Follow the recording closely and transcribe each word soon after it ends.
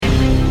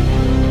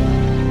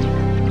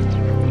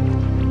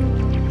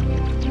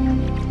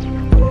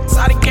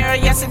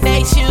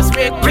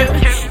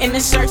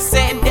shirt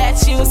said that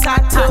she was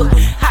hot too.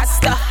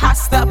 Hot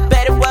stuff,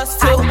 bet it was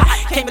too.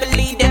 Can't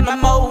believe that my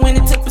mo when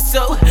it took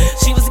pursuit.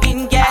 She was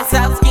getting gas,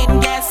 I was getting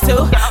gas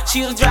too.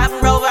 She was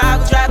driving Rover, I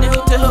was driving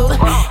hoop to hoop.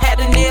 Had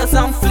the nails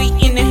on fleet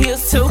in the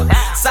heels too.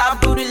 Saw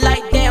booty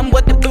like damn,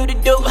 what the booty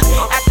do?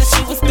 After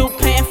she was through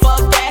paying for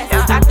gas,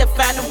 I had to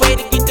find a way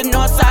to get the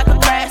north side of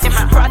grass.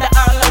 Prada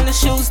all on the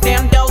shoes,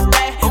 damn dope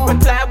bag.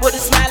 Replied with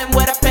a smile and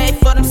what I paid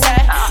for them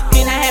side.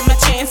 Then I had my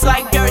chance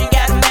like girl, you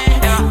got a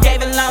man.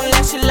 Gave it long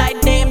lashes like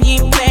damn,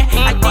 you ain't playing.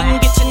 I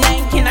didn't get your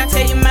name, can I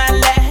tell you my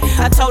last?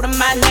 I told her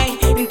my name,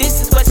 and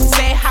this is what she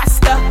said, hot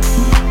stuff.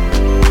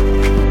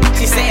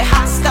 She said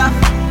hot stuff.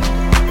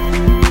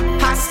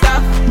 Hot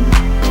stuff.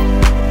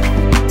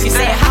 She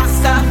said hot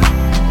stuff.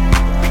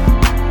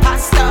 Hot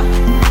stuff.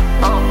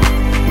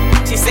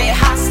 She said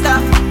hot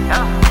stuff.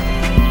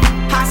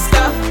 Hot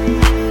stuff.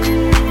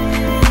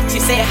 She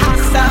said hot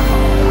stuff.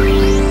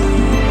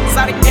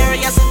 Saw the girl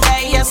yesterday.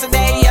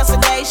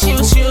 She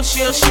was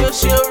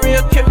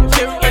real cute.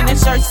 And the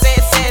shirt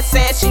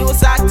said she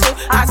was hot too.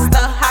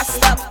 Hot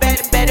stuff,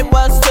 bet it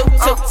was too.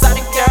 Saw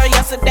the girl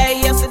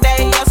yesterday.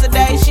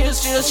 She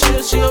was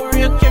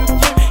real cute.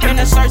 And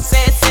the shirt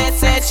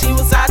said she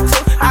was hot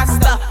too. Hot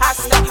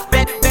stuff,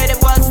 bet it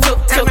was too.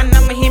 Took her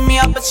number, hit me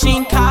up, but she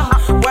ain't call.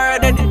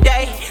 Word of the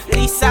day, at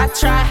least I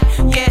tried.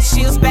 Yeah,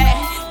 she was bad,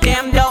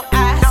 damn dope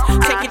eyes.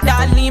 Take it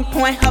Darlene,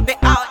 point her bit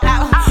out.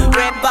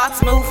 Red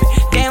box moving,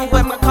 damn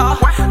where my car.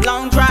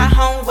 Long drive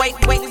home, wait,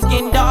 it's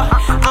getting dark.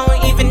 I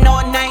don't even know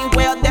her name,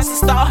 well, that's a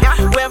star.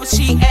 Wherever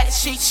she at,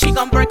 she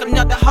gon' break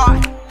another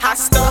heart. Hot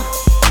stuff.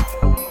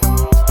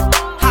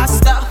 Hot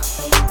stuff.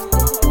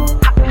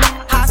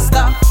 Hot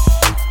stuff.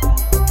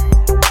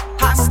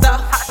 Hot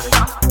stuff.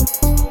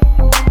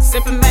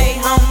 Sippin' made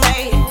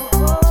homemade.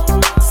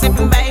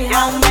 Sippin' made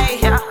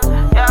homemade.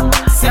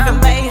 Sippin'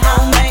 made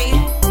homemade.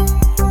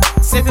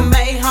 Sippin'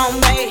 made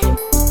homemade.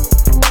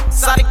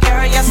 Saw the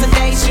girl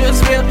yesterday, she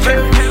was real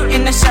cute.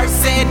 And the shirt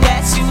said